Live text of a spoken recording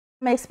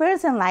My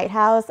experience in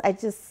Lighthouse,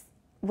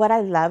 what I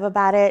love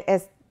about it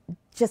is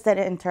just that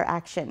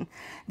interaction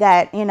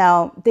that,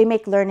 they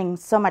make learning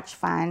so much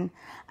fun.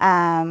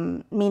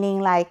 Meaning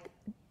like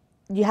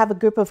you have a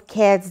group of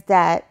kids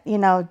that,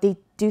 they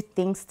do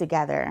things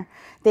together.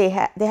 They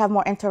have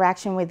more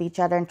interaction with each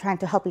other and trying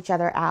to help each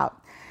other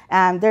out.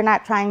 They're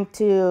not trying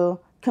to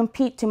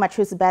compete too much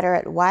who's better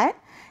at what.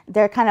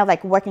 They're kind of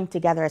like working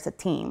together as a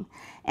team.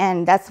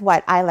 And that's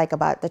what I like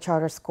about the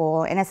charter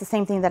school. And it's the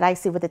same thing that I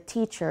see with the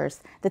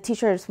teachers. The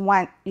teachers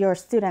want your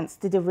students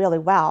to do really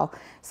well.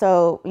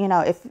 So,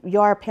 if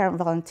you're a parent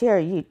volunteer,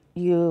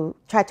 you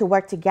try to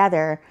work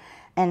together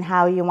and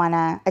how you want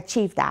to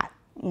achieve that,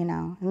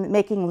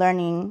 making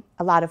learning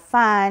a lot of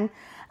fun.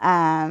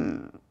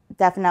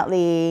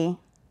 Definitely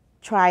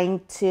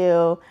trying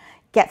to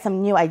get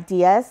some new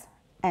ideas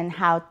and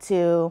how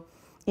to,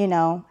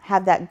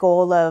 have that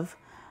goal of,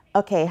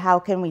 okay, how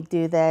can we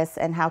do this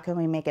and how can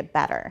we make it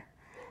better?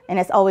 And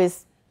it's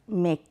always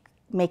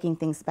making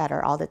things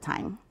better all the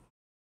time.